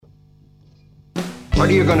What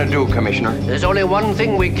are you going to do, Commissioner? There's only one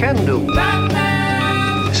thing we can do.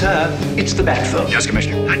 Batman! Sir, it's the Batphone. Yes,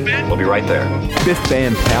 Commissioner. Batman? We'll be right there. Biff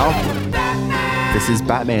Bam Pow. This is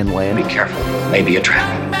BATMANLAND. Be careful. Maybe a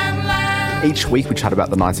trap. Each week we chat about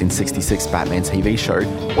the 1966 Batman TV show.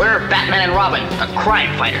 We're Batman and Robin, the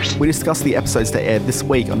crime fighters. We discuss the episodes that aired this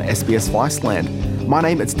week on SBS Viceland. My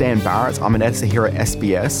name is Dan Barrett, I'm an editor here at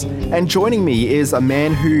SBS, and joining me is a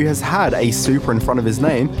man who has had a super in front of his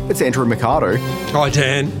name. It's Andrew Mercado. Hi,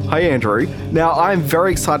 Dan. Hi, Andrew. Now, I'm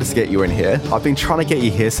very excited to get you in here. I've been trying to get you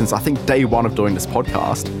here since I think day one of doing this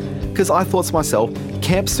podcast, because I thought to myself,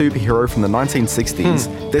 camp superhero from the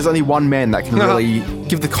 1960s, there's only one man that can really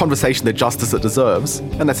give the conversation the justice it deserves,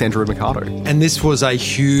 and that's Andrew Mercado. And this was a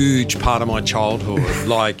huge part of my childhood.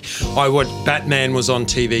 Batman was on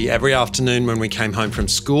TV every afternoon when we came home from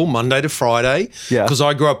school, Monday to Friday. Yeah. Because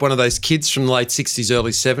I grew up one of those kids from the late 60s,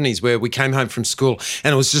 early 70s, where we came home from school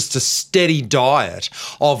and it was just a steady diet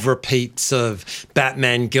of repeats of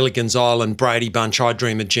Batman, Gilligan's Island, Brady Bunch, I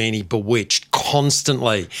Dream of Jeannie, Bewitched,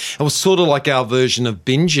 constantly. It was sort of like our version of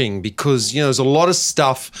binging because, there's a lot of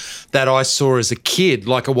stuff that I saw as a kid,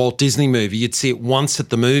 like a Walt Disney movie. You'd see it once at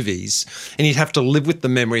the movies and you'd have to live with the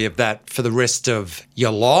memory of that for the rest of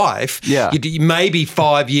your life. Yeah. Maybe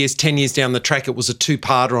 5 years, 10 years down the track, it was a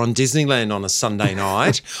two-parter on Disneyland on a Sunday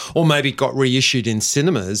night, or maybe it got reissued in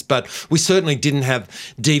cinemas. But we certainly didn't have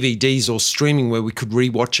DVDs or streaming where we could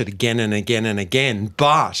rewatch it again and again and again.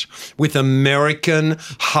 But with American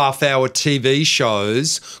half-hour TV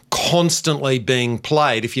shows constantly being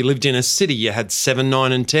played, if you lived in a city, you had 7,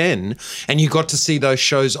 9 and 10, and you got to see those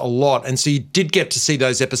shows a lot. And so you did get to see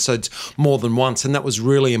those episodes more than once, and that was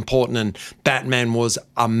really important, and Batman was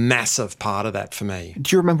a massive part of that for me.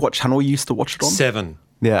 Do you remember what channel you used to watch it on? 7.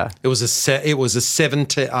 Yeah. It was a 7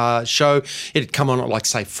 show. It'd come on at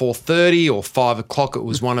 4:30 or 5 o'clock. It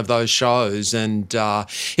was one of those shows. And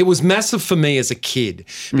it was massive for me as a kid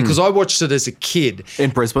because I watched it as a kid.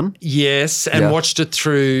 In Brisbane? Yes, and watched it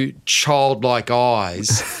through childlike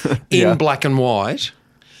eyes in black and white.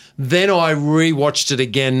 Then I rewatched it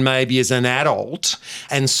again maybe as an adult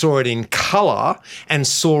and saw it in colour and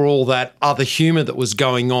saw all that other humour that was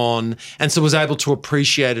going on, and so was able to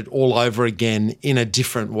appreciate it all over again in a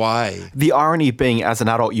different way. The irony being, as an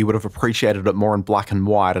adult, you would have appreciated it more in black and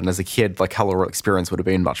white, and as a kid, the colour experience would have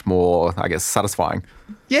been much more, I guess, satisfying.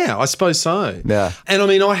 Yeah, I suppose so. Yeah. And I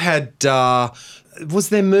mean, I had... was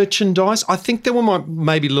there merchandise? I think there were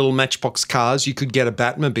maybe little Matchbox cars. You could get a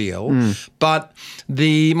Batmobile. But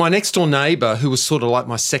my next door neighbour, who was sort of like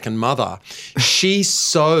my second mother, she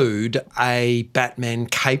sewed a Batman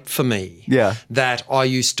cape for me that I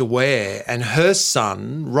used to wear. And her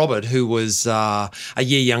son, Robert, who was a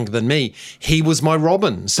year younger than me, he was my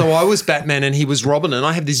Robin. So I was Batman and he was Robin. And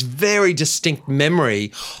I have this very distinct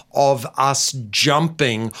memory of us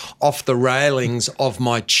jumping off the railings of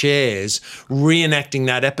my chairs, reenacting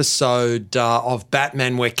that episode of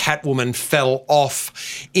Batman where Catwoman fell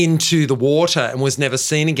off into the water and was never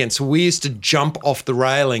seen again. So we used to jump off the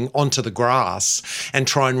railing onto the grass and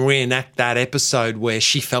try and reenact that episode where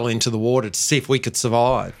she fell into the water to see if we could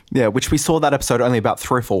survive. Yeah, which we saw that episode only about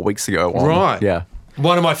 3 or 4 weeks ago. Right. Yeah.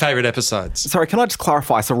 One of my favourite episodes. Sorry, can I just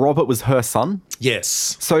clarify? So Robert was her son?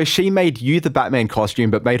 Yes. So she made you the Batman costume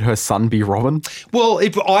but made her son be Robin? Well,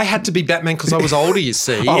 I had to be Batman because I was older, you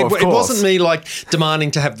see. It wasn't me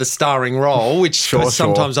demanding to have the starring role, which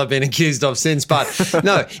sometimes I've been accused of since. But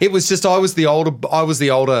no, it was just I was the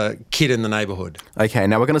older kid in the neighbourhood. Okay,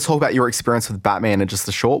 now we're going to talk about your experience with Batman in just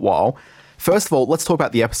a short while. First of all, let's talk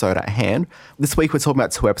about the episode at hand. This week we're talking about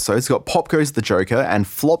 2 episodes. We've got Pop Goes the Joker and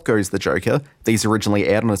Flop Goes the Joker. These originally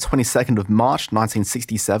aired on the 22nd of March,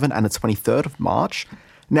 1967 and the 23rd of March.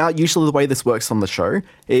 Now, usually the way this works on the show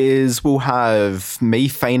is we'll have me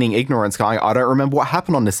feigning ignorance going, I don't remember what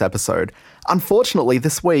happened on this episode. Unfortunately,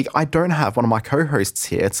 this week, I don't have one of my co-hosts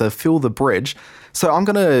here to fill the bridge. So I'm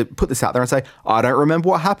going to put this out there and say, I don't remember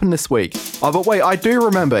what happened this week. Oh, but wait, I do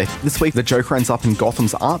remember. This week, the Joker ends up in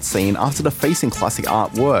Gotham's art scene after defacing classic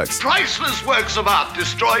artworks. Priceless works of art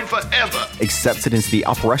destroyed forever. Accepted into the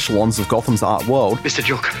upper echelons of Gotham's art world. Mr.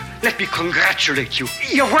 Joker, let me congratulate you.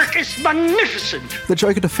 Your work is magnificent. The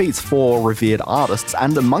Joker defeats 4 revered artists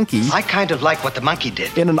and a monkey. I kind of like what the monkey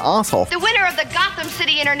did. In an art-off. The winner of the Gotham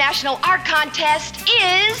City International Art Contest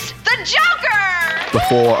is the Joker!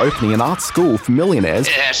 Before opening an art school for millionaires.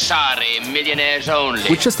 Sorry, millionaires only.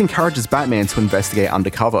 Which just encourages Batman to investigate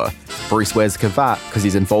undercover. Bruce wears a cravat because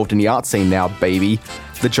he's involved in the art scene now, baby.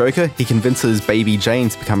 The Joker, he convinces Baby Jane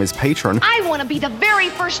to become his patron. I want to be the very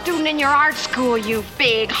first student in your art school, you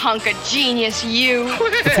big hunk of genius, you.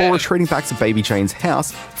 Before retreating back to Baby Jane's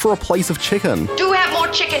house for a plate of chicken. Do have more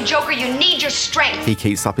chicken, Joker. You need your strength. He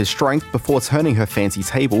keeps up his strength before turning her fancy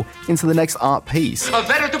table into the next art piece. A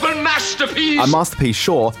veritable masterpiece. A masterpiece,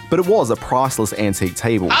 sure, but it was a priceless antique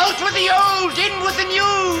table. Out with the old, in with the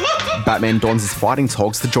new. Batman dons his fighting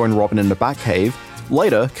togs to join Robin in the Batcave.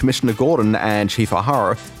 Later, Commissioner Gordon and Chief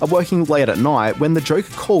O'Hara are working late at night when the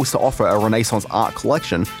Joker calls to offer a Renaissance art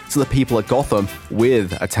collection to the people at Gotham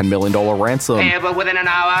with a $10 million ransom. Payable within an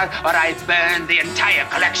hour, or I burn the entire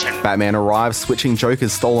collection. Batman arrives, switching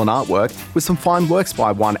Joker's stolen artwork with some fine works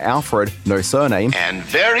by one Alfred, no surname. And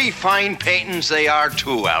very fine paintings they are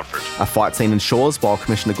too, Alfred. A fight scene ensures while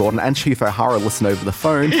Commissioner Gordon and Chief O'Hara listen over the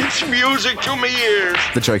phone. It's music to me ears.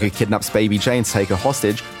 The Joker kidnaps Baby Jane to take her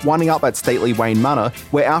hostage, winding up at stately Wayne Manor,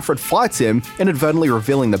 where Alfred fights him, inadvertently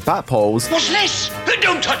revealing the bat poles. What's this?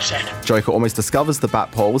 Don't touch that. Joker almost discovers the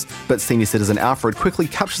bat poles, but senior citizen Alfred quickly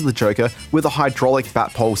captures the Joker with a hydraulic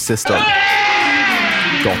bat pole system.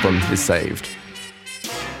 Gotham is saved.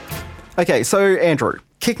 Okay, so Andrew,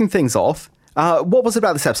 kicking things off, what was it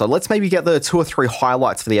about this episode? Let's maybe get the 2 or 3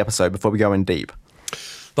 highlights for the episode before we go in deep.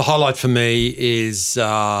 The highlight for me is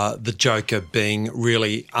the Joker being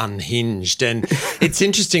really unhinged. And it's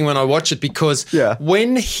interesting when I watch it because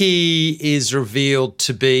when he is revealed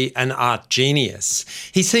to be an art genius,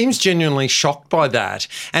 he seems genuinely shocked by that.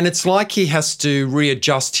 And it's like he has to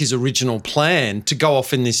readjust his original plan to go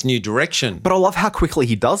off in this new direction. But I love how quickly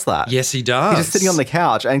he does that. Yes, he does. He's just sitting on the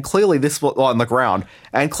couch and clearly on the ground,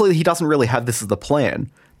 and clearly he doesn't really have this as the plan.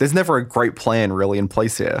 There's never a great plan really in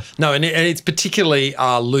place here. No, and it's particularly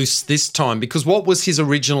loose this time because what was his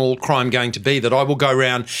original crime going to be? That I will go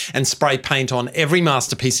around and spray paint on every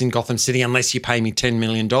masterpiece in Gotham City unless you pay me $10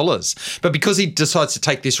 million. But because he decides to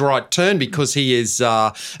take this right turn because he is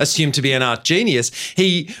assumed to be an art genius,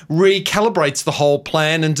 he recalibrates the whole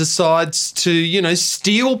plan and decides to,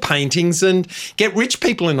 steal paintings and get rich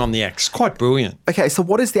people in on the act. It's quite brilliant. Okay, so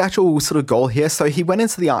what is the actual sort of goal here? So he went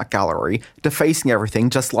into the art gallery, defacing everything,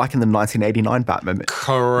 just like in the 1989 Batman.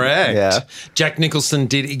 Correct. Yeah. Jack Nicholson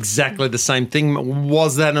did exactly the same thing.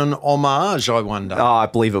 Was that an homage, I wonder? I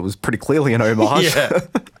believe it was pretty clearly an homage.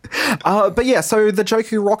 But yeah, so the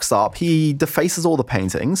Joker rocks up, he defaces all the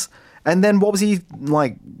paintings, and then what was he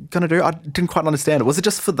going to do? I didn't quite understand it. Was it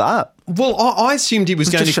just for that? Well, I assumed he was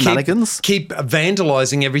going to keep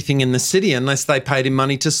vandalising everything in the city unless they paid him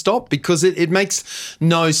money to stop because it makes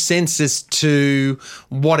no sense as to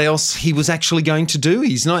what else he was actually going to do.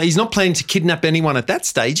 He's not planning to kidnap anyone at that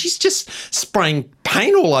stage. He's just spraying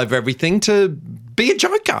paint all over everything to be a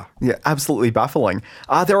Joker. Yeah, absolutely baffling.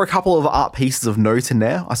 There are a couple of art pieces of note in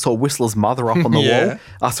there. I saw Whistler's Mother up on the wall.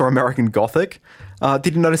 I saw American Gothic.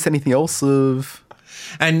 Did you notice anything else of...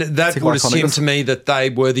 And that would assume to me that they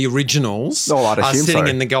were the originals sitting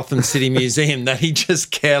in the Gotham City Museum that he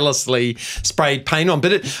just carelessly sprayed paint on.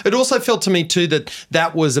 But it also felt to me too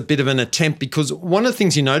that was a bit of an attempt because one of the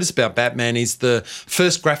things you notice about Batman is the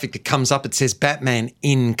first graphic that comes up, it says Batman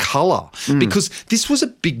in colour. Because this was a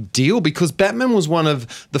big deal because Batman was one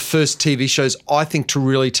of the first TV shows, I think, to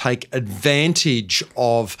really take advantage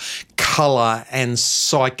of colour and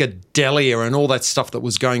psychedelia and all that stuff that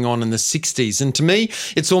was going on in the 60s. And to me,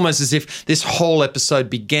 it's almost as if this whole episode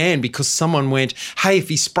began because someone went, hey, if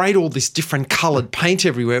he sprayed all this different coloured paint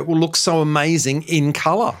everywhere, it will look so amazing in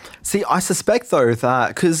colour. See, I suspect, though,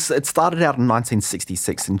 that because it started out in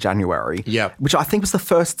 1966 in January, which I think was the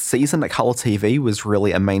first season that colour TV was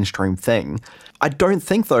really a mainstream thing. I don't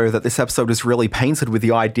think, though, that this episode is really painted with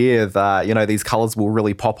the idea that, these colours will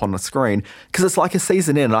really pop on the screen because it's like a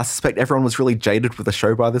season in and I suspect everyone was really jaded with the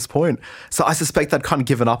show by this point. So I suspect they'd kind of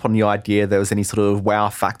given up on the idea there was any sort of wow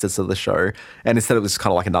factors to the show and instead it was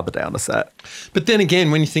kind of like another day on the set. But then again,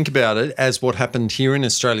 when you think about it, as what happened here in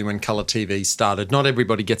Australia when colour TV started, not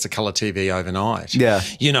everybody gets a colour TV overnight. Yeah.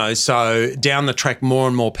 So down the track, more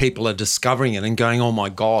and more people are discovering it and going, oh my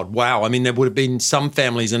God, wow. I mean, there would have been some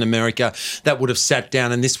families in America that would have sat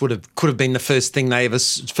down and this could have been the first time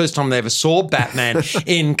they ever saw Batman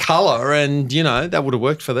in colour and, that would have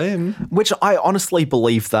worked for them. Which I honestly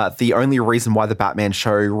believe that the only reason why the Batman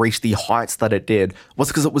show reached the heights that it did was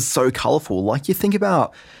because it was so colourful. Like you think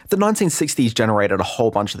about the 1960s generated a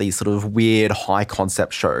whole bunch of these sort of weird high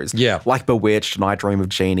concept shows. Yeah. Like Bewitched and I Dream of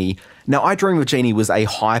Jeannie. Now, I Dream of Jeannie was a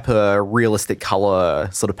hyper-realistic colour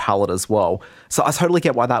sort of palette as well. So I totally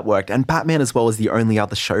get why that worked. And Batman as well is the only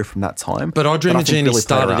other show from that time. But I Dream of Jeannie really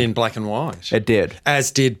started in black and white. It did.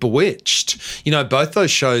 As did Bewitched. You know, both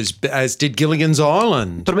those shows, as did Gilligan's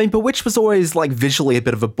Island. But I mean, Bewitched was always like visually a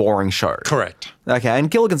bit of a boring show. Correct. Okay,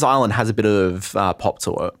 and Gilligan's Island has a bit of pop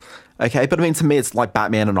to it. Okay, but I mean, to me, it's like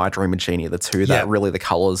Batman and I Dream of Jeannie, the two that really the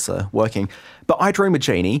colours are working. But I Dream of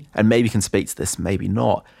Jeannie, and maybe you can speak to this, maybe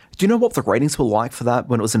not. Do you know what the ratings were like for that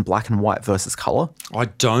when it was in black and white versus colour? I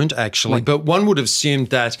don't actually, but one would have assumed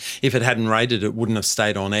that if it hadn't rated, it wouldn't have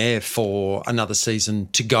stayed on air for another season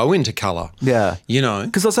to go into colour. Yeah. You know?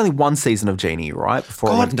 Because there was only one season of Jeannie, right?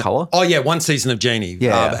 Before it went to colour? Oh, yeah, one season of Jeannie.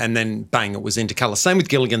 Yeah. And then, bang, it was into colour. Same with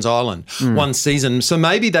Gilligan's Island. One season. So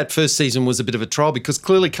maybe that first season was a bit of a trial because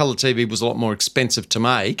clearly colour TV was a lot more expensive to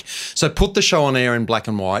make. So put the show on air in black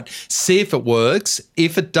and white, see if it works.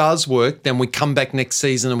 If it does work, then we come back next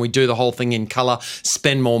season and we do the whole thing in colour,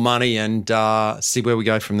 spend more money and see where we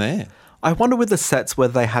go from there. I wonder with the sets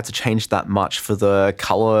whether they had to change that much for the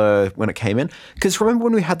colour when it came in. Because remember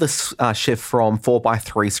when we had this shift from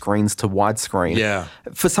 4:3 screens to widescreen? Yeah.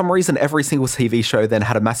 For some reason, every single TV show then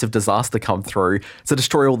had a massive disaster come through to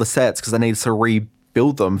destroy all the sets because they needed to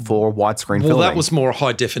rebuild them for widescreen filming. Well, that was more a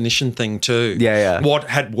high definition thing too. Yeah. What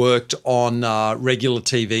had worked on regular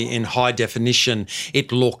TV in high definition,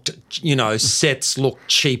 it looked, sets looked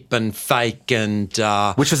cheap and fake and...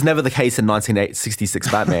 Which was never the case in 1966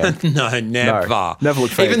 Batman. No, never. No, never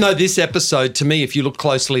looked fake. Even though this episode, to me, if you look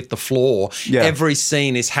closely at the floor, every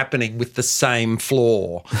scene is happening with the same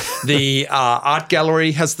floor. The art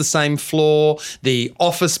gallery has the same floor. The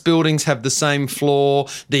office buildings have the same floor.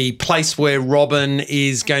 The place where Robin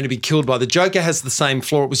is going to be killed by the Joker has the same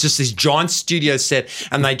floor. It was just this giant studio set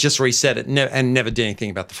and they just reset it and never did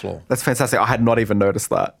anything about the floor. That's fantastic. I had not even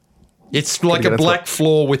noticed that. It's like a black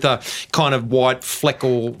floor with a kind of white fleck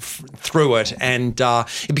all through it. And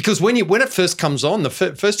because when it first comes on, the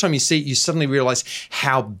first time you see it, you suddenly realise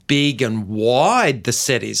how big and wide the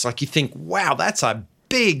set is. Like you think, wow, that's a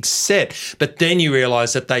big set. But then you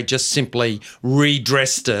realise that they just simply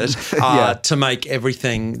redressed it to make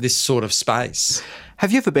everything this sort of space.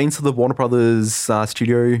 Have you ever been to the Warner Brothers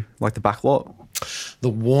studio, like the back lot? The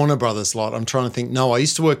Warner Brothers lot, I'm trying to think. No, I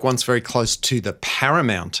used to work once very close to the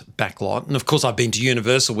Paramount back lot. And, of course, I've been to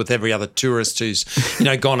Universal with every other tourist who's,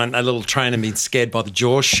 gone on a little train and been scared by the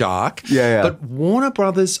Jaws shark. Yeah. But Warner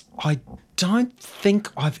Brothers, I don't think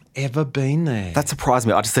I've ever been there. That surprised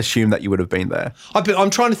me. I just assumed that you would have been there. I'm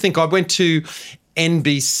trying to think. I went to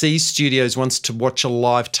NBC Studios once to watch a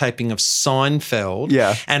live taping of Seinfeld.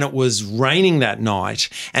 Yeah. And it was raining that night.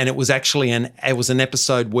 And it was actually an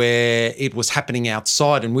episode where it was happening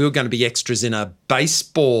outside and we were going to be extras in a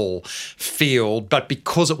baseball field. But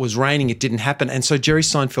because it was raining, it didn't happen. And so Jerry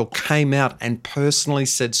Seinfeld came out and personally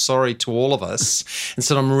said sorry to all of us and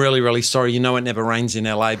said, I'm really, really sorry. You know it never rains in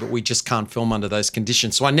LA, but we just can't film under those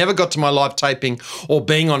conditions. So I never got to my live taping or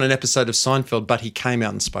being on an episode of Seinfeld, but he came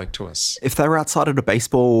out and spoke to us. If they were outside at a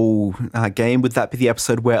baseball game, would that be the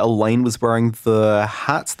episode where Elaine was wearing the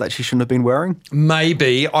hat that she shouldn't have been wearing?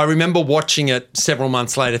 Maybe. I remember watching it several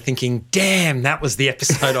months later thinking, damn, that was the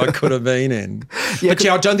episode I could have been in. I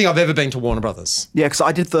don't think I've ever been to Warner Brothers. Yeah, because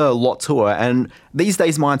I did the lot tour and these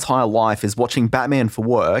days my entire life is watching Batman for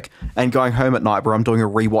work and going home at night where I'm doing a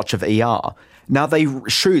rewatch of ER. Now, they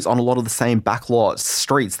shoot on a lot of the same backlot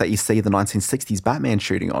streets that you see the 1960s Batman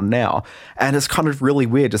shooting on now. And it's kind of really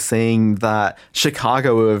weird just seeing that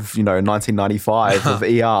Chicago of, 1995 of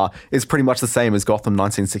ER is pretty much the same as Gotham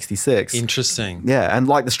 1966. Interesting. Yeah, and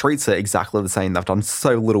the streets are exactly the same. They've done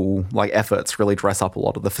so little effort to really dress up a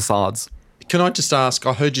lot of the facades. Can I just ask,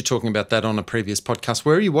 I heard you talking about that on a previous podcast.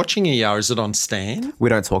 Where are you watching ER? Is it on Stan? We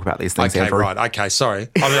don't talk about these things, Okay, Andrew. right. Okay, sorry.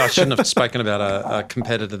 I shouldn't have spoken about a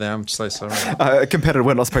competitor there. I'm so sorry. A competitor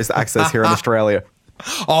we're not supposed to access here in Australia.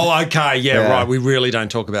 Oh, okay. Yeah, right. We really don't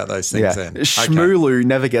talk about those things then. Shmooloo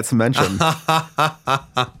never gets mentioned.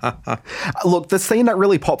 Look, the scene that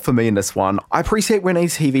really popped for me in this one, I appreciate when a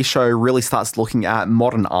TV show really starts looking at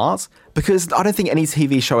modern art because I don't think any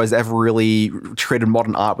TV show has ever really treated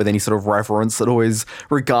modern art with any sort of reverence. It always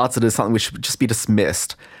regards it as something which should just be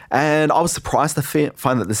dismissed. And I was surprised to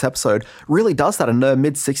find that this episode really does that in the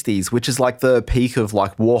mid-60s, which is like the peak of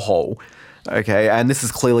Warhol. Okay, and this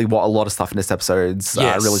is clearly what a lot of stuff in this episode's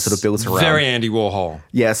really sort of builds around. Very Andy Warhol.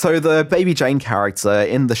 Yeah, so the Baby Jane character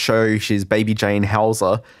in the show, she's Baby Jane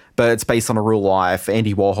Hauser, but it's based on a real life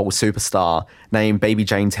Andy Warhol superstar named Baby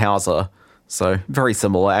Jane Hauser. So very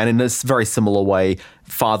similar, and in this very similar way,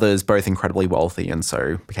 father's both incredibly wealthy and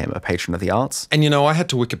so became a patron of the arts. And, I had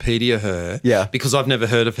to Wikipedia her because I've never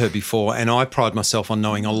heard of her before, and I pride myself on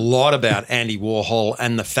knowing a lot about Andy Warhol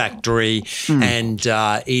and The Factory and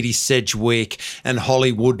Edie Sedgwick and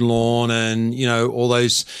Hollywood Lawn and, all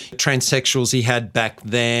those transsexuals he had back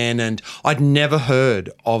then. And I'd never heard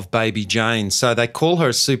of Baby Jane. So they call her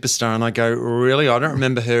a superstar, and I go, really? I don't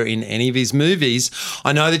remember her in any of his movies.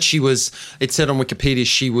 I know that it said on Wikipedia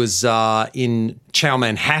she was in Chow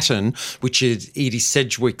Manhattan, which is Edie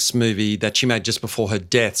Sedgwick's movie that she made just before her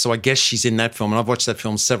death. So I guess she's in that film, and I've watched that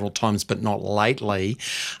film several times, but not lately.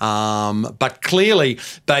 But clearly,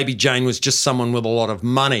 Baby Jane was just someone with a lot of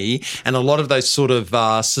money, and a lot of those sort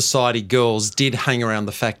of society girls did hang around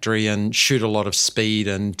the factory and shoot a lot of speed,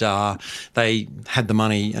 and they had the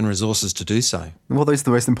money and resources to do so. Well, those are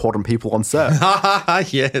the most important people on set.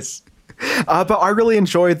 Yes. But I really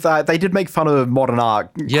enjoyed that they did make fun of modern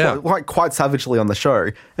art quite savagely on the show.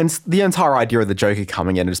 And the entire idea of the Joker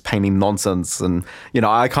coming in and just painting nonsense. And,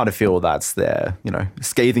 I kind of feel that's their,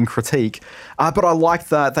 scathing critique. But I like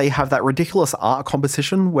that they have that ridiculous art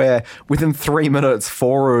competition where within 3 minutes,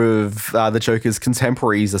 4 of the Joker's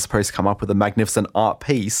contemporaries are supposed to come up with a magnificent art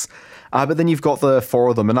piece. But then you've got the 4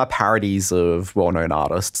 of them, and they're parodies of well-known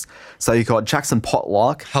artists. So you've got Jackson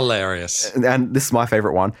Pollock. Hilarious. And this is my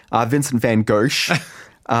favorite one. Vincent van Gogh.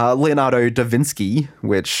 Leonardo da Vinci,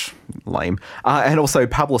 which, lame. And also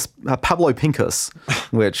Pablo Pincus,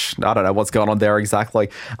 which, I don't know what's going on there exactly.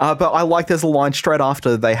 But I like there's a line straight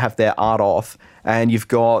after they have their art off. And you've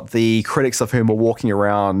got the critics of whom are walking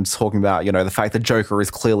around talking about, the fact that Joker is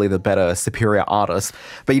clearly the better, superior artist.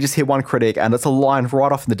 But you just hear one critic and it's a line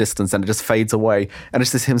right off in the distance and it just fades away. And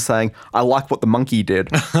it's just him saying, I like what the monkey did.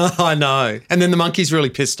 I know. And then the monkey's really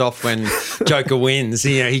pissed off when Joker wins.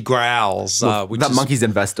 He growls. Monkey's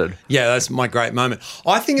invested. Yeah, that's my great moment.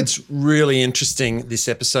 I think it's really interesting, this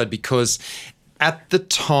episode, because at the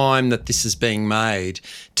time that this is being made,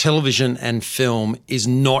 television and film is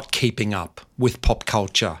not keeping up with pop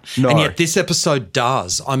culture. No. And yet this episode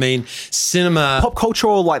does. I mean, cinema... Pop culture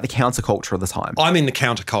or like the counterculture of the time? I mean the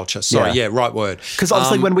counterculture. Sorry, right word. Because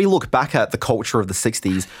obviously when we look back at the culture of the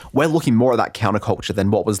 60s, we're looking more at that counterculture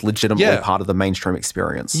than what was legitimately part of the mainstream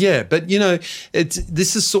experience. Yeah, but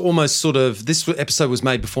this is almost sort of... This episode was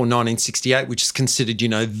made before 1968, which is considered,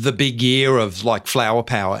 the big year of like flower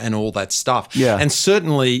power and all that stuff. Yeah. And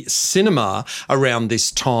certainly cinema around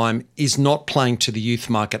this time is not playing to the youth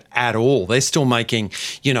market at all. They're still making,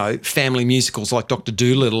 family musicals like Dr.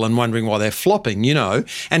 Dolittle and wondering why they're flopping,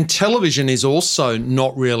 And television is also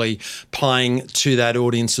not really playing to that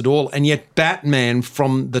audience at all. And yet Batman,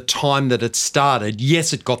 from the time that it started,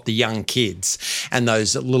 yes, it got the young kids and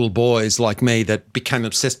those little boys like me that became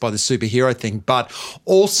obsessed by the superhero thing. But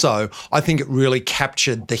also, I think it really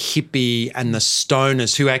captured the hippie and the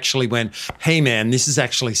stoners who actually went, hey, man, this is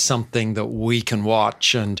actually something that we can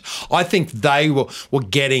watch. And I think they were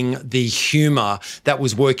getting the humour that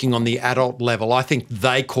was working on the adult level. I think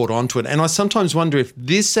they caught on to it. And I sometimes wonder if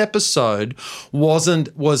this episode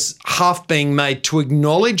was half being made to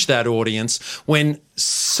acknowledge that audience when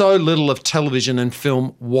so little of television and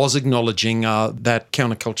film was acknowledging that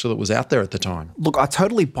counterculture that was out there at the time. Look, I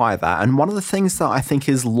totally buy that. And one of the things that I think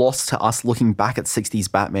is lost to us looking back at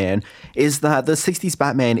 60s Batman is that the 60s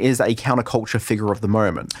Batman is a counterculture figure of the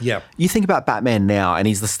moment. Yeah. You think about Batman now and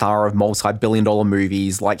he's the star of multi-billion-dollar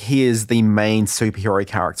movies. Like, he is the main superhero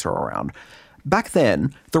character around. Back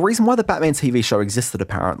then, the reason why the Batman TV show existed,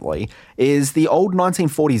 apparently, is the old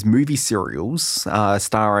 1940s movie serials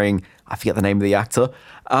starring, I forget the name of the actor,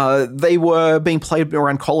 they were being played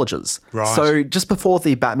around colleges. Right. So just before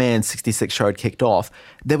the Batman 66 show had kicked off,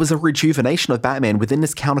 there was a rejuvenation of Batman within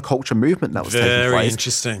this counterculture movement that was taking place. Very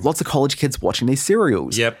interesting. Lots of college kids watching these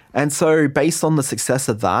serials. Yep. And so based on the success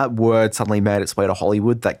of that, word suddenly made its way to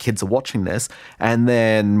Hollywood that kids are watching this. And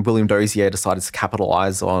then William Dozier decided to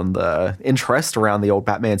capitalize on the interest around the old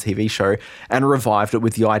Batman TV show and revived it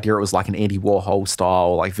with the idea it was like an Andy Warhol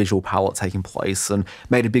style, like visual palette taking place, and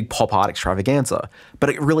made a big pop art extravaganza.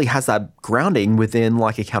 But it really has that grounding within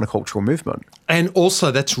like a countercultural movement. And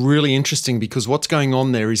also that's really interesting because what's going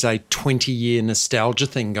on there is a 20-year nostalgia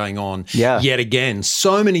thing going on yet again.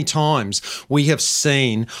 So many times we have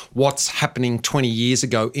seen what's happening 20 years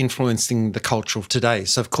ago influencing the culture of today.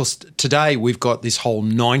 So, of course, today we've got this whole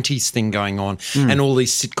 90s thing going on and all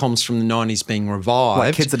these sitcoms from the 90s being revived.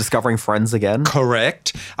 Like kids are discovering Friends again.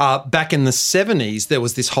 Correct. Back in the 70s, there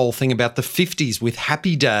was this whole thing about the 50s with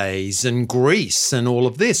Happy Days and Grease and all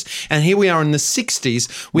of this. And here we are in the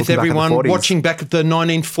 60s with everyone watching back at the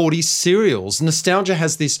 1940s serials. Nostalgia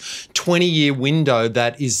has this 20-year window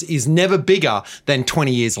that is never bigger than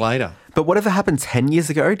 20 years later. But whatever happened 10 years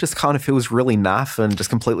ago just kind of feels really naff and just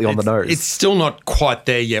completely on the nose. It's still not quite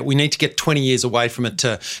there yet. We need to get 20 years away from it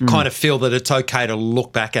to kind of feel that it's okay to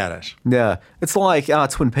look back at it. Yeah. It's like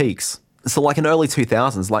Twin Peaks. So like in early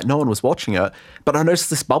 2000s, like no one was watching it, but I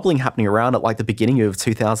noticed this bubbling happening around at like the beginning of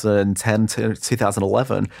 2010 to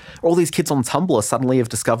 2011. All these kids on Tumblr suddenly have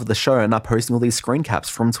discovered the show and are posting all these screen caps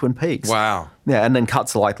from Twin Peaks. Wow. Yeah, and then cut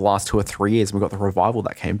to like the last 2 or 3 years and we got the revival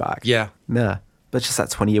that came back. Yeah. Yeah. But it's just that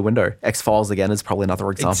 20-year window. X-Files, again, is probably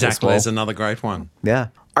another example Exactly, as well. is another great one. Yeah.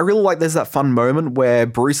 I really like there's that fun moment where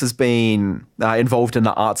Bruce has been involved in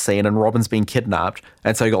the art scene and Robin's been kidnapped.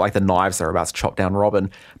 And so you got like the knives that are about to chop down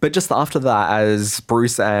Robin. But just after that, as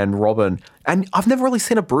Bruce and Robin, and I've never really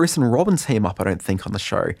seen a Bruce and Robin team up, I don't think, on the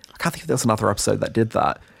show. I can't think if there was another episode that did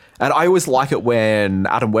that. And I always like it when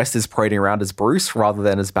Adam West is parading around as Bruce rather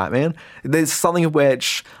than as Batman. There's something of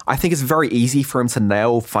which I think it's very easy for him to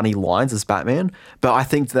nail funny lines as Batman, but I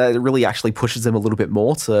think that it really actually pushes him a little bit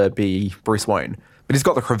more to be Bruce Wayne. But he's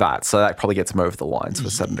got the cravat, so that probably gets him over the line to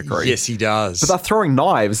a certain degree. Yes, he does. But they're throwing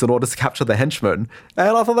knives in order to capture the henchmen, and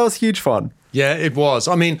I thought that was huge fun. Yeah, it was.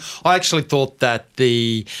 I mean, I actually thought that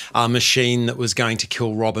the machine that was going to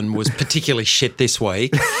kill Robin was particularly shit this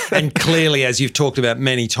week. And clearly, as you've talked about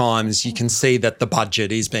many times, you can see that the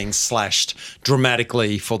budget is being slashed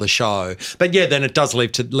dramatically for the show. But yeah, then it does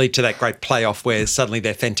lead to that great playoff where suddenly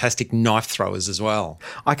they're fantastic knife throwers as well.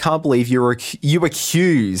 I can't believe you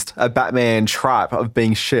accused a Batman trap of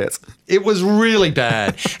being shit. It was really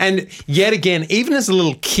bad. And yet again, even as a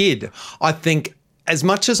little kid, I think, as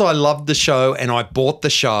much as I loved the show and I bought the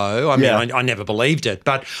show, I never believed it,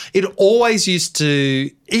 but it always used to,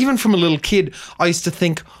 even from a little kid, I used to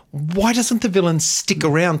think, why doesn't the villain stick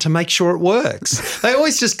around to make sure it works? They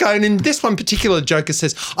always just go, and in this one particular, Joker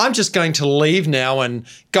says, I'm just going to leave now and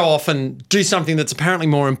go off and do something that's apparently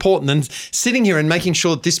more important than sitting here and making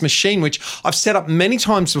sure that this machine, which I've set up many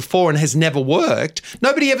times before and has never worked,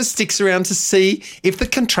 nobody ever sticks around to see if the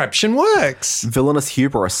contraption works. Villainous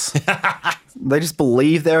hubris. They just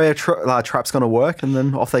believe their trap's going to work and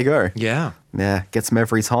then off they go. Yeah. Yeah, gets them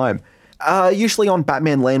every time. Usually on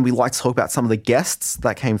Batman Land, we like to talk about some of the guests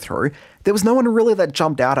that came through. There was no one really that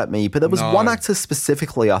jumped out at me, but there was one actor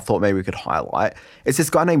specifically I thought maybe we could highlight. It's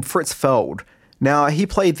this guy named Fritz Feld. Now, he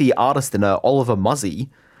played the artist in Oliver Muzzy,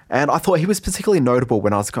 and I thought he was particularly notable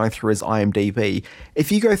when I was going through his IMDb.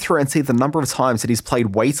 If you go through and see the number of times that he's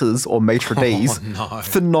played waiters or maitre d's,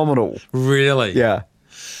 phenomenal. Really? Yeah.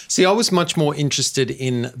 See, I was much more interested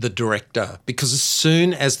in the director because as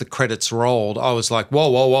soon as the credits rolled, I was like,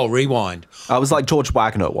 whoa, rewind. It was like George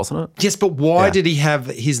Wagner, wasn't it? Yes, but why did he have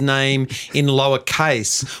his name in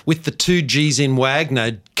lowercase with the 2 G's in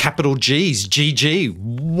Wagner, capital G's, GG?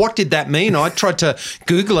 What did that mean? I tried to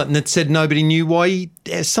Google it and it said nobody knew why he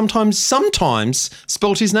sometimes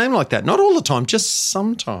spelt his name like that. Not all the time, just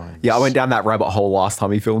sometimes. Yeah, I went down that rabbit hole last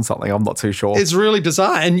time he filmed something. I'm not too sure. It's really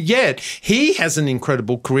bizarre. And yet he has an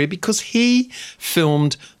incredible career because he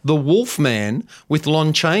filmed The Wolfman with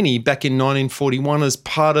Lon Chaney back in 1941 as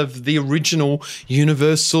part of the original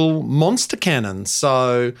Universal monster canon.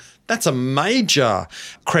 So that's a major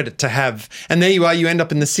credit to have. And there you are, you end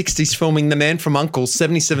up in the 60s filming The Man from U.N.C.L.'s,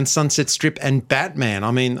 77 Sunset Strip and Batman. I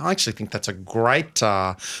mean, I actually think that's a great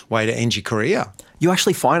way to end your career. You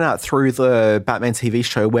actually find out through the Batman TV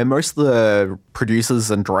show where most of the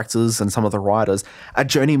producers and directors and some of the writers are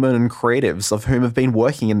journeymen and creatives of whom have been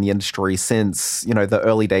working in the industry since, the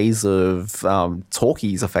early days of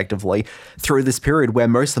talkies, effectively, through this period where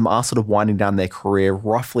most of them are sort of winding down their career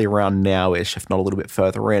roughly around now-ish, if not a little bit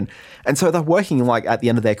further in. And so they're working like at the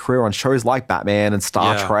end of their career on shows like Batman and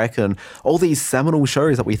Star Trek and all these seminal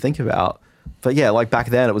shows that we think about. But yeah, like back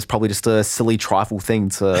then, it was probably just a silly trifle thing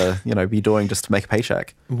to, be doing just to make a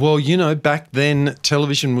paycheck. Well, back then,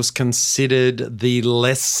 television was considered the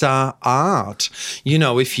lesser art.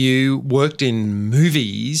 If you worked in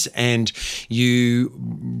movies and you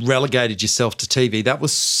relegated yourself to TV, that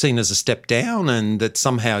was seen as a step down and that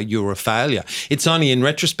somehow you were a failure. It's only in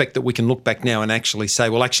retrospect that we can look back now and actually say,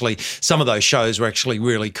 well, actually, some of those shows were actually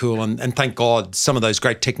really cool. And thank God some of those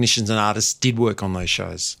great technicians and artists did work on those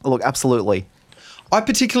shows. Look, absolutely. I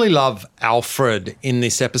particularly love Alfred in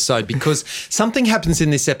this episode because something happens in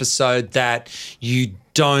this episode that you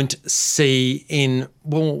don't see in,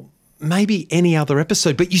 maybe any other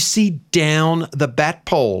episode, but you see down the bat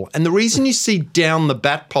pole. And the reason you see down the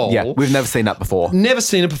bat pole... Yeah, we've never seen that before. Never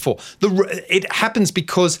seen it before. It happens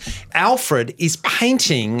because Alfred is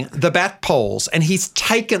painting the bat poles and he's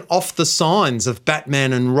taken off the signs of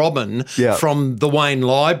Batman and Robin from the Wayne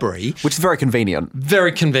Library. Which is very convenient.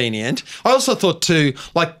 Very convenient. I also thought too,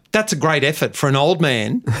 that's a great effort for an old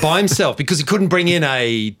man by himself because he couldn't bring in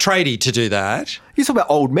a tradie to do that. You talk about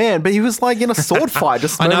old man, but he was like in a sword fight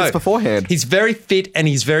just moments beforehand. He's very fit and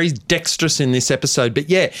he's very dexterous in this episode. But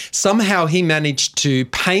yeah, somehow he managed to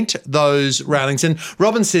paint those railings. And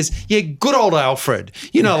Robin says, yeah, good old Alfred.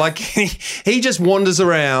 You know, like he just wanders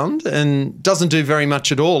around and doesn't do very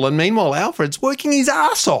much at all. And meanwhile, Alfred's working his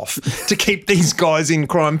ass off to keep these guys in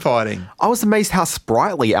crime fighting. I was amazed how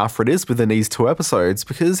sprightly Alfred is within these 2 episodes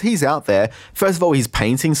because he's out there. First of all, he's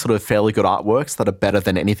painting sort of fairly good artworks that are better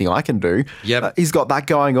than anything I can do. Yep. He's got that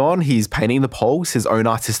going on. He's painting the poles, his own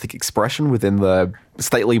artistic expression within the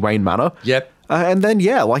stately Wayne Manor. Yep. And then,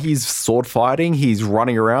 like he's sword fighting, he's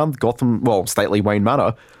running around stately Wayne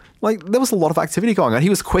Manor. Like, there was a lot of activity going on. He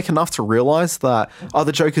was quick enough to realise that,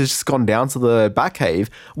 the Joker's just gone down to the Batcave,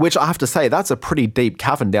 which I have to say, that's a pretty deep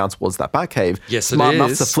cavern down towards that Batcave. Yes, Smart it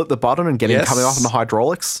enough is. to flip the button and get him coming off on the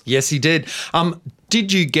hydraulics. Yes, he did.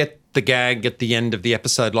 Did you get the gag at the end of the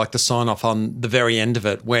episode, like the sign-off on the very end of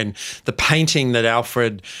it, when the painting that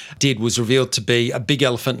Alfred did was revealed to be a big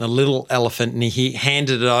elephant and a little elephant, and he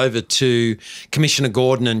handed it over to Commissioner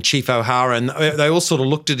Gordon and Chief O'Hara, and they all sort of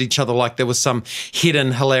looked at each other like there was some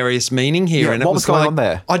hidden hilarious meaning here. Yeah, and what was going on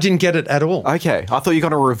there? I didn't get it at all. Okay, I thought you were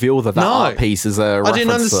going to reveal that art piece is a reference. I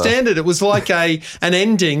didn't understand it. It was like an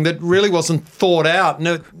ending that really wasn't thought out.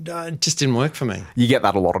 No, it just didn't work for me. You get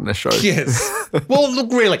that a lot on this show. Yes. Well,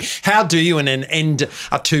 look, really, how do you then end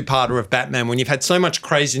a 2-parter of Batman when you've had so much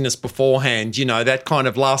craziness beforehand? You know, that kind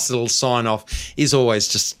of last little sign-off is always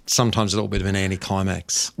just sometimes a little bit of an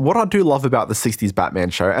anticlimax. What I do love about the 60s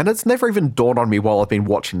Batman show, and it's never even dawned on me while I've been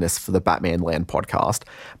watching this for the BATMANLAND podcast,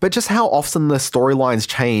 but just how often the storylines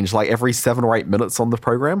change, like every 7 or 8 minutes on the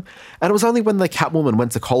program. And it was only when the Catwoman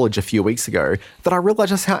went to college a few weeks ago that I realized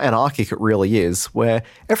just how anarchic it really is, where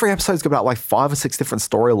every episode's got about like 5 or 6 different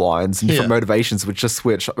storylines and different motivations which just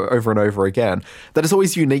switch over and over again. That is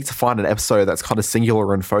always unique to find an episode that's kind of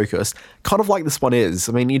singular and focused, kind of like this one is.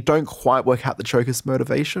 I mean, you don't quite work out the Joker's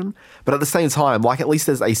motivation, but at the same time, like at least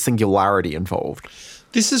there's a singularity involved.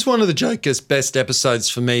 This is one of the Joker's best episodes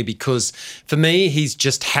for me because, for me, he's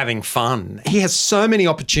just having fun. He has so many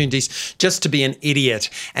opportunities just to be an idiot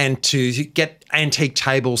and to get antique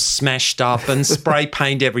tables smashed up and spray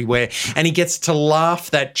paint everywhere. And he gets to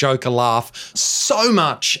laugh that Joker laugh so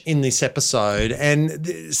much in this episode. And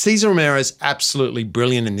Cesar Romero's absolutely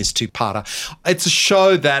brilliant in this 2-parter. It's a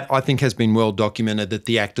show that I think has been well documented that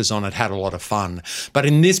the actors on it had a lot of fun. But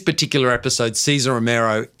in this particular episode, Cesar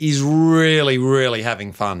Romero is really, really having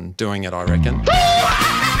fun doing it, I reckon.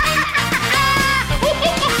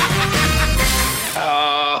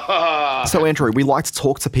 So, Andrew, we like to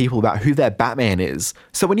talk to people about who their Batman is.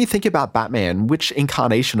 So when you think about Batman, which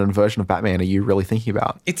incarnation and version of Batman are you really thinking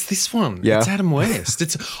about? It's this one. Yeah. It's Adam West.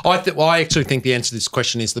 I actually think the answer to this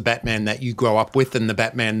question is the Batman that you grow up with and the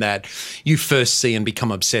Batman that you first see and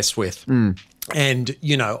become obsessed with. And,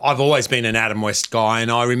 you know, I've always been an Adam West guy, and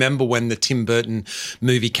I remember when the Tim Burton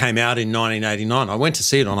movie came out in 1989, I went to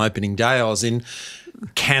see it on opening day. I was in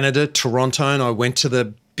Canada, Toronto, and I went to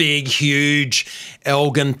the big, huge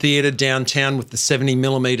Elgin Theatre downtown with the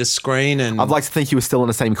 70mm screen. And I'd like to think you were still in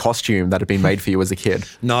the same costume that had been made for you as a kid.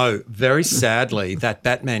 No, very sadly, that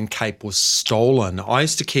Batman cape was stolen. I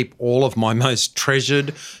used to keep all of my most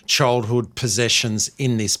treasured childhood possessions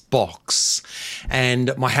in this box.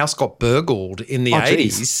 And my house got burgled in the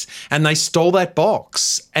 80s, and they stole that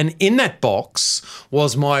box. And in that box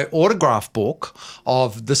was my autograph book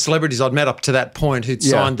of the celebrities I'd met up to that point who'd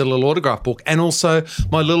signed the little autograph book, and also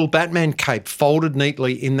my little Batman cape folded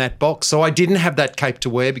neatly in that box. So I didn't have that cape to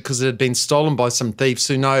wear because it had been stolen by some thieves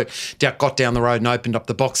who no doubt got down the road and opened up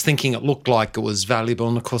the box thinking it looked like it was valuable.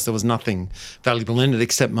 And of course there was nothing valuable in it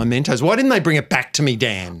except mementos. Why didn't they bring it back to me,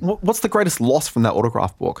 Dan? What's the greatest loss from that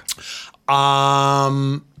autograph book?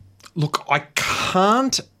 Look, I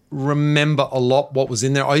can't remember a lot what was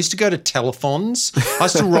in there. I used to go to telethons. I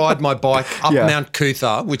used to ride my bike up Mount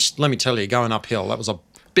Cootha, which, let me tell you, going uphill, that was a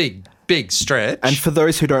big stretch. And for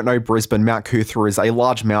those who don't know Brisbane, Mount Cootha is a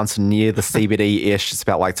large mountain near the CBD-ish. It's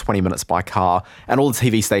about like 20 minutes by car. And all the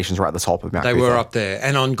TV stations are at the top of Mount Cootha. They were up there.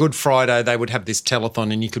 And on Good Friday, they would have this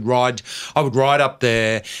telethon and you could ride. I would ride up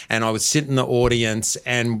there and I would sit in the audience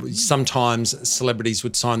and sometimes celebrities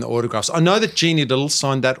would sign the autographs. I know that Jeannie Little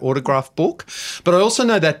signed that autograph book, but I also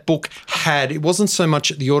know that book it wasn't so much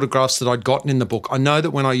the autographs that I'd gotten in the book. I know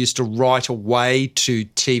that when I used to write away to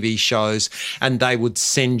TV shows and they would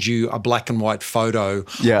send you a black and white photo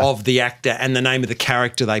Yeah. of the actor and the name of the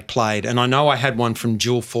character they played. And I know I had one from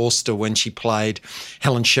Jill Forster when she played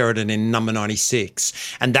Helen Sheridan in Number 96,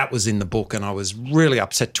 and that was in the book, and I was really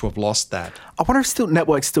upset to have lost that. I wonder if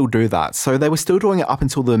networks still do that. So they were still doing it up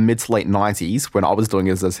until the mid to late 90s when I was doing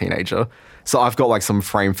it as a teenager. So I've got like some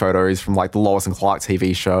frame photos from like the Lois and Clark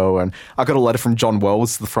TV show, and I got a letter from John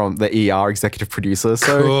Wells, from the ER executive producer.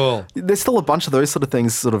 So Cool. there's still a bunch of those sort of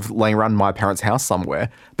things sort of laying around in my parents' house somewhere.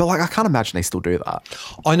 But like I can't imagine they still do that.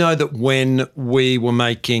 I know that when we were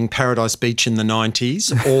making Paradise Beach in the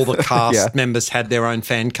 90s, all the cast Yeah. members had their own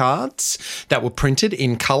fan cards that were printed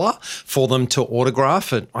in colour for them to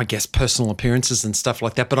autograph at, I guess, personal appearances and stuff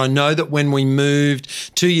like that. But I know that when we moved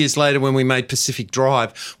 2 years later, when we made Pacific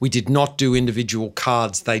Drive, we did not do individual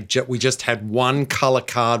cards. We just had one colour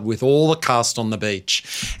card with all the cast on the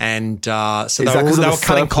beach. And so Is they that because were of the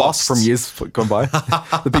cutting surplus costs from years gone by?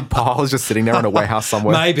 The big pile is just sitting there in a warehouse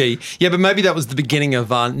somewhere. Maybe. Yeah, but maybe that was the beginning of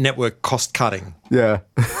network cost cutting. Yeah.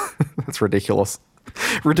 That's ridiculous.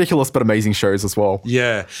 Ridiculous but amazing shows as well.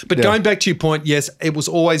 Yeah. But Yeah. going back to your point, yes, it was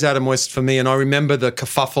always Adam West for me. And I remember the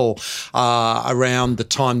kerfuffle around the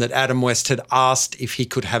time that Adam West had asked if he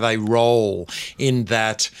could have a role in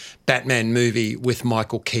that Batman movie with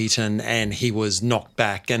Michael Keaton, and he was knocked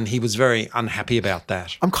back, and he was very unhappy about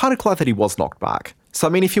that. I'm kind of glad that he was knocked back. So, I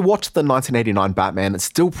mean, if you watch the 1989 Batman, it's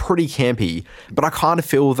still pretty campy, but I kind of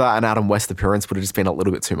feel that an Adam West appearance would have just been a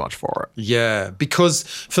little bit too much for it. Yeah, because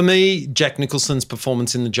for me, Jack Nicholson's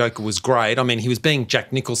performance in The Joker was great. I mean, he was being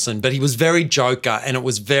Jack Nicholson, but he was very Joker, and it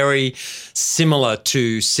was very similar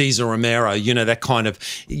to Cesar Romero, that kind of,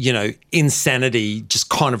 insanity, just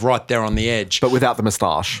kind of right there on the edge. But without the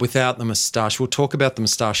moustache. Without the moustache. We'll talk about the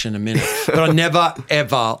moustache in a minute. But I never,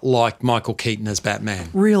 ever liked Michael Keaton as Batman.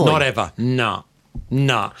 Really? Not ever.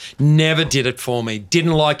 No, never did it for me.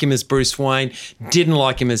 Didn't like him as Bruce Wayne. Didn't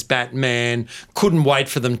like him as Batman. Couldn't wait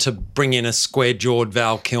for them to bring in a square-jawed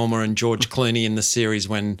Val Kilmer and George Clooney in the series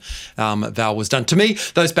when Val was done. To me,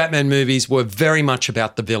 those Batman movies were very much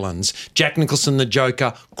about the villains. Jack Nicholson, the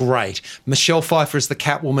Joker, great. Michelle Pfeiffer as the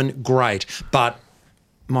Catwoman, great. But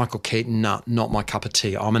Michael Keaton, not my cup of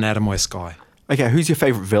tea. I'm an Adam West guy. Okay, who's your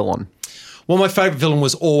favourite villain? Well, my favourite villain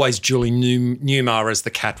was always Julie Newmar as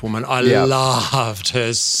the Catwoman. I loved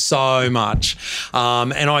her so much.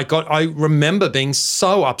 And I remember being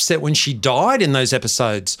so upset when she died in those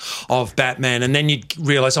episodes of Batman. And then you'd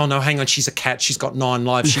realise, oh no, hang on, she's a cat. She's got 9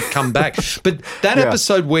 lives. She'd come back. But that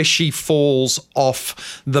episode where she falls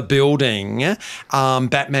off the building,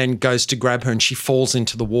 Batman goes to grab her and she falls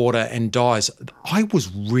into the water and dies. I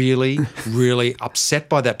was really, really upset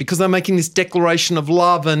by that because they're making this declaration of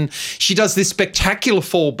love, and she does this spectacular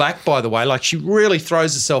fall back, by the way. Like, she really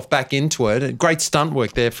throws herself back into it. Great stunt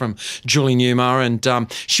work there from Julie Newmar,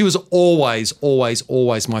 and she was always, always,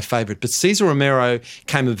 always my favourite. But Cesar Romero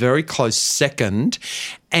came a very close second,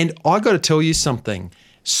 and I got to tell you something.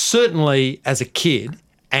 Certainly as a kid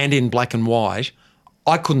and in black and white,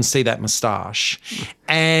 I couldn't see that moustache.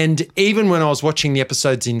 And even when I was watching the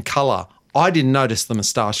episodes in colour, I didn't notice the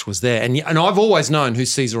moustache was there. And I've always known who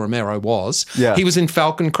Cesar Romero was. Yeah. He was in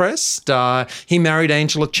Falcon Crest. He married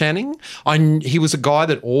Angela Channing. He was a guy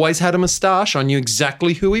that always had a moustache. I knew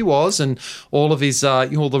exactly who he was and all of his,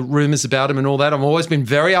 all the rumours about him and all that. I've always been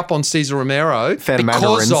very up on Cesar Romero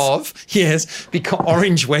because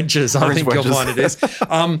orange wedges, I think you'll find it is.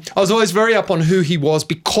 I was always very up on who he was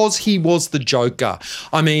because he was the Joker.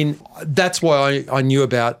 I mean, that's why I knew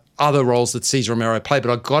about other roles that Cesar Romero played,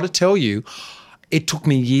 but I've got to tell you, it took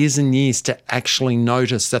me years and years to actually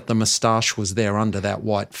notice that the moustache was there under that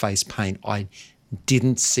white face paint. I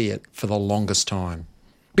didn't see it for the longest time.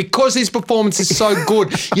 Because his performance is so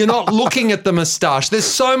good, you're not looking at the moustache. There's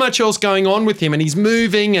so much else going on with him, and he's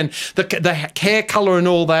moving, and the hair colour and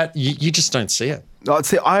all that, you just don't see it.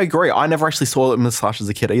 See, I agree. I never actually saw the moustache as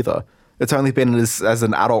a kid either. It's only been as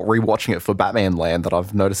an adult rewatching it for BatmanLand that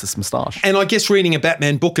I've noticed this moustache. And I guess reading a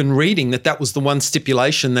Batman book and reading that was the one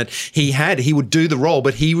stipulation that he had. He would do the role,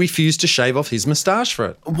 but he refused to shave off his moustache for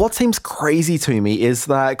it. What seems crazy to me is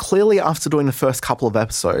that clearly after doing the first couple of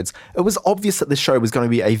episodes, it was obvious that this show was going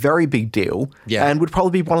to be a very big deal and would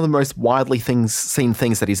probably be one of the most widely seen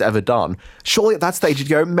things that he's ever done. Surely at that stage you'd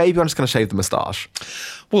go, maybe I'm just going to shave the moustache.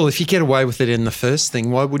 Well, if you get away with it in the first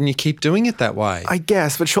thing, why wouldn't you keep doing it that way? I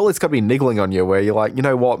guess, but surely it's got to be niggling on you where you're like, you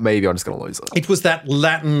know what, maybe I'm just going to lose it. It was that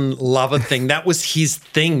Latin lover thing. That was his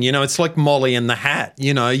thing. It's like Molly and the Hat.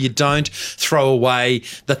 You don't throw away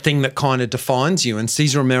the thing that kind of defines you. And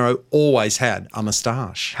Cesar Romero always had a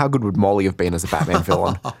moustache. How good would Molly have been as a Batman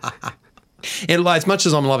villain? As much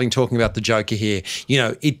as I'm loving talking about the Joker here,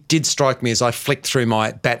 it did strike me as I flicked through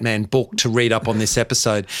my Batman book to read up on this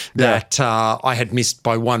episode that I had missed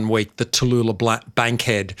by 1 week the Tallulah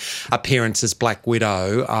Bankhead appearance as Black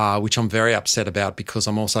Widow, which I'm very upset about because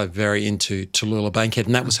I'm also very into Tallulah Bankhead,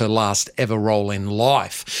 and that was her last ever role in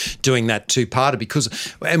life, doing that two-parter.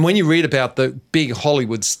 And when you read about the big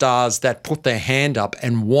Hollywood stars that put their hand up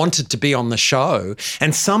and wanted to be on the show,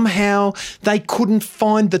 and somehow they couldn't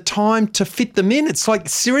find the time to fit them in. It's like,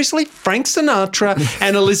 seriously, Frank Sinatra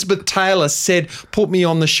and Elizabeth Taylor said, put me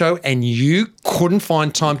on the show, and you couldn't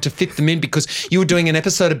find time to fit them in because you were doing an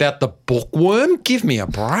episode about the bookworm? Give me a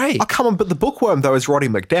break. Oh, come on, but the bookworm, though, is Roddy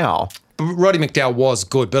McDowall. Roddy McDowall was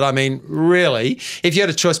good, but I mean, really, if you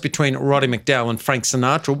had a choice between Roddy McDowall and Frank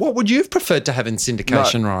Sinatra, what would you have preferred to have in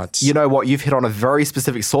syndication rights? You know what? You've hit on a very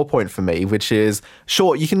specific sore point for me, which is,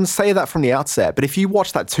 sure, you can say that from the outset, but if you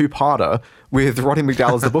watch that two-parter with Roddy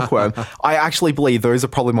McDowall as the bookworm, I actually believe those are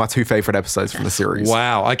probably my two favourite episodes from the series.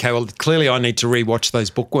 Wow. Okay, well, clearly I need to rewatch those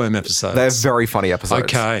bookworm episodes. They're very funny episodes.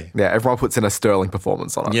 Okay. Yeah, everyone puts in a sterling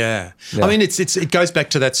performance on it. Yeah. I mean, it goes back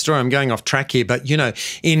to that story. I'm going off track here, but,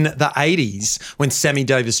 in the 80s, when Sammy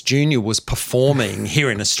Davis Jr. was performing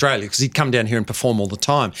here in Australia, because he'd come down here and perform all the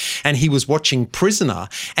time, and he was watching Prisoner,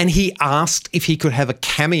 and he asked if he could have a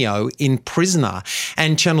cameo in Prisoner,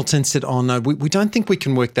 and Channel 10 said, oh, no, we don't think we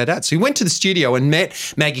can work that out. So he went to the studio and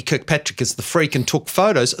met Maggie Kirkpatrick as the freak and took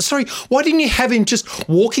photos. Sorry, why didn't you have him just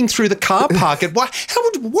walking through the car park? Why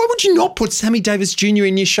would you not put Sammy Davis Jr.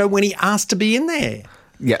 in your show when he asked to be in there?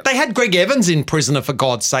 Yeah. They had Greg Evans in Prisoner, for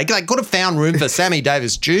God's sake. They could have found room for Sammy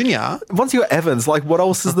Davis Jr. Once you got Evans, what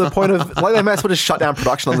else is the point of... they might as well just shut down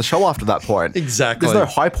production on the show after that point. Exactly. There's no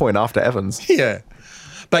high point after Evans. Yeah.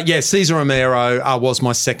 But yeah, Cesar Romero was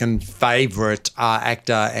my second favourite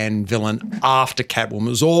actor and villain after Catwoman. It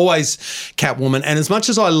was always Catwoman. And as much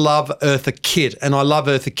as I love Eartha Kitt, and I love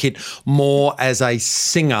Eartha Kitt more as a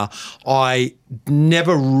singer, I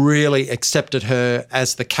never really accepted her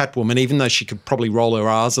as the Catwoman, even though she could probably roll her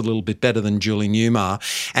R's a little bit better than Julie Newmar.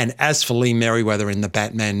 And as for Lee Merriweather in the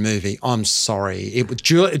Batman movie, I'm sorry. It was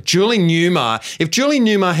Julie Newmar. If Julie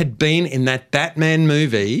Newmar had been in that Batman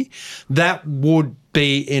movie, that would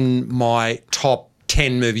be in my top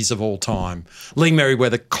 10 movies of all time. Lee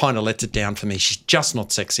Merriweather kind of lets it down for me. She's just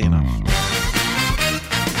not sexy enough.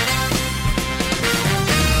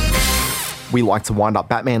 We like to wind up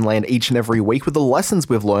Batmanland each and every week with the lessons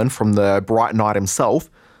we've learned from the Bright Knight himself,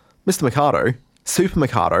 Mr. Mikado, Super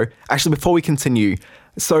Mikado. Actually, before we continue,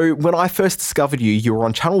 so when I first discovered you were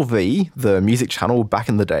on Channel V, the music channel back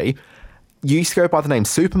in the day. You used to go by the name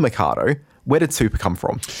Super Mikado. Where did Super come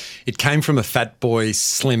from? It came from a Fatboy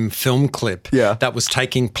Slim film clip that was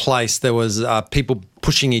taking place. There was people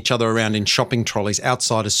pushing each other around in shopping trolleys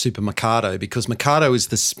outside of Supermercado, because mercado is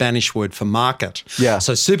the Spanish word for market. Yeah.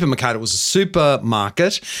 So Supermercado was a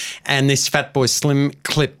supermarket, and this Fatboy Slim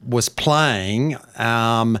clip was playing,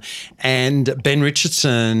 and Ben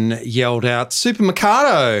Richardson yelled out,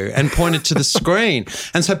 Supermercado, and pointed to the screen.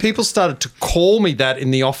 And so people started to call me that in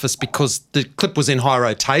the office because the clip was in high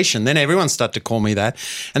rotation. Then everyone started to call me that.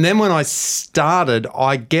 And then when I started,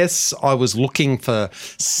 I guess I was looking for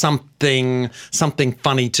something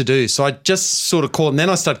funny to do. So I just sort of and then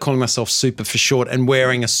I started calling myself Super for short, and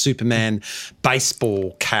wearing a Superman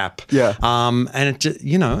baseball cap. Yeah. And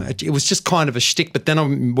it was just kind of a shtick. But then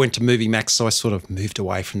I went to Movie Max, so I sort of moved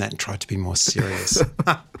away from that and tried to be more serious.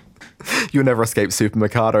 You'll never escape Super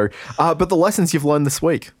Mikado. But the lessons you've learned this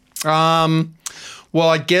week? Well,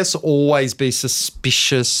 I guess always be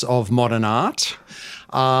suspicious of modern art.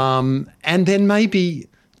 And then maybe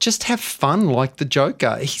just have fun like the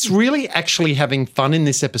Joker. He's really actually having fun in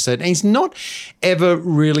this episode, and he's not ever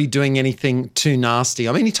really doing anything too nasty.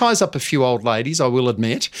 I mean, he ties up a few old ladies, I will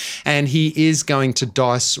admit, and he is going to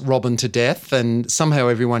dice Robin to death, and somehow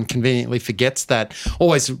everyone conveniently forgets that,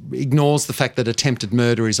 always ignores the fact that attempted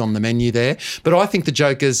murder is on the menu there. But I think the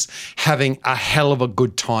Joker's having a hell of a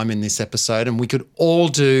good time in this episode, and we could all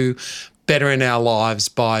do better in our lives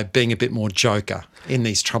by being a bit more Joker in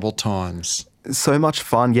these troubled times. So much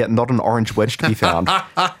fun, yet not an orange wedge to be found.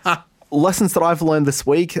 Lessons that I've learned this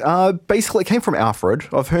week, basically it came from Alfred,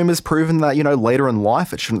 of whom has proven that, later in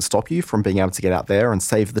life it shouldn't stop you from being able to get out there and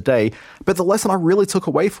save the day. But the lesson I really took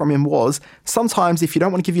away from him was, sometimes if you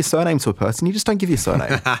don't want to give your surname to a person, you just don't give your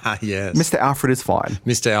surname. Yes. Mr. Alfred is fine.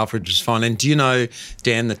 Mr. Alfred is fine. And do you know,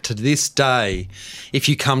 Dan, that to this day, if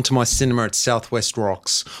you come to my cinema at Southwest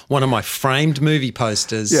Rocks, one of my framed movie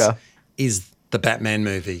posters is the Batman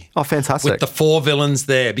movie. Oh, fantastic. With the 4 villains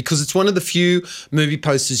there, because it's one of the few movie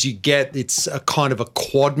posters you get. It's a kind of a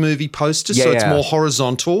quad movie poster, so it's more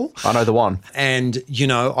horizontal. I know the one. And, you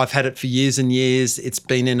know, I've had it for years and years. It's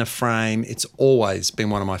been in a frame. It's always been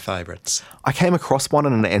one of my favourites. I came across one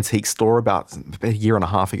in an antique store about a year and a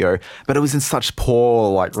half ago, but it was in such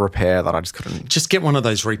poor repair that I just couldn't. Just get one of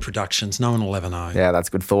those reproductions. No one will ever know. Yeah, that's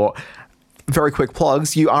good thought. Very quick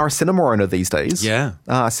plugs. You are a cinema owner these days. Yeah.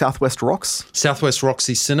 Southwest Rocks. Southwest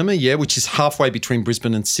Roxy Cinema, yeah, which is halfway between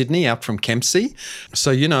Brisbane and Sydney, out from Kempsey.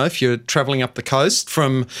 So, you know, if you're travelling up the coast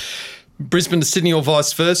from Brisbane to Sydney or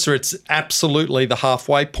vice versa, it's absolutely the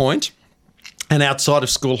halfway point. And outside of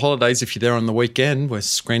school holidays, if you're there on the weekend, we're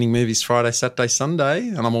screening movies Friday, Saturday, Sunday,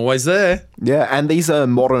 and I'm always there. Yeah, and these are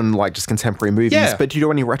modern, just contemporary movies, Yeah. but do you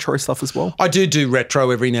do any retro stuff as well? I do retro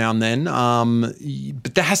every now and then,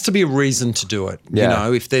 but there has to be a reason to do it. Yeah. You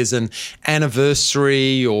know, if there's an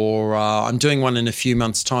anniversary or I'm doing one in a few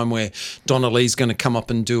months' time where Donna Lee's going to come up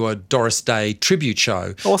and do a Doris Day tribute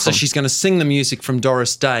show. Awesome. So she's going to sing the music from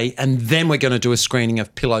Doris Day, and then we're going to do a screening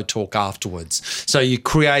of Pillow Talk afterwards. So you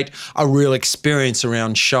create a real experience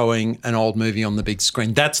around showing an old movie on the big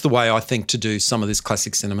screen. That's the way I think to do some of this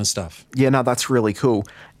classic cinema stuff. Yeah, no, that's really cool.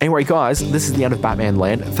 Anyway, guys, this is the end of Batman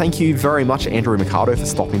Land. Thank you very much, Andrew Mercado, for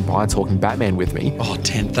stopping by and talking Batman with me. Oh,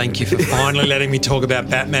 Ten, thank you for finally letting me talk about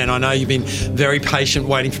Batman. I know you've been very patient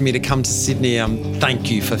waiting for me to come to Sydney. Thank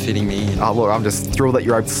you for fitting me in. Oh, look, I'm just thrilled that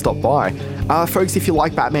you're able to stop by. Folks, if you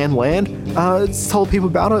like Batman Land, tell people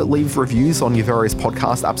about it. Leave reviews on your various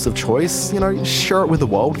podcast apps of choice. You know, share it with the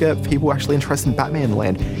world. Get people actually interested in Batman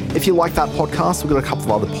Land. If you like that podcast, we've got a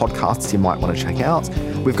couple of other podcasts you might want to check out.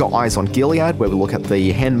 We've got Eyes on Gilead, where we look at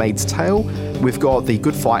The Handmaid's Tale. We've got the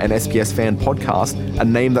Good Fight and SBS Fan podcast, a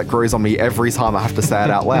name that grows on me every time I have to say it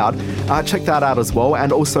out loud. Check that out as well.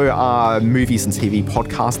 And also our movies and TV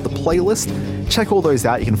podcast, The Playlist. Check all those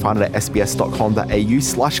out. You can find it at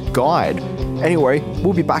sbs.com.au/guide. Anyway,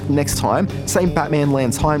 we'll be back next time. Same Batman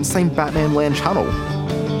Land time, same Batman Land channel.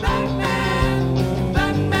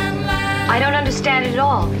 I don't understand it at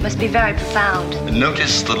all. It must be very profound.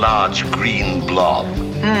 Notice the large green blob.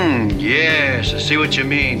 Yes, I see what you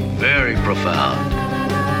mean. Very profound.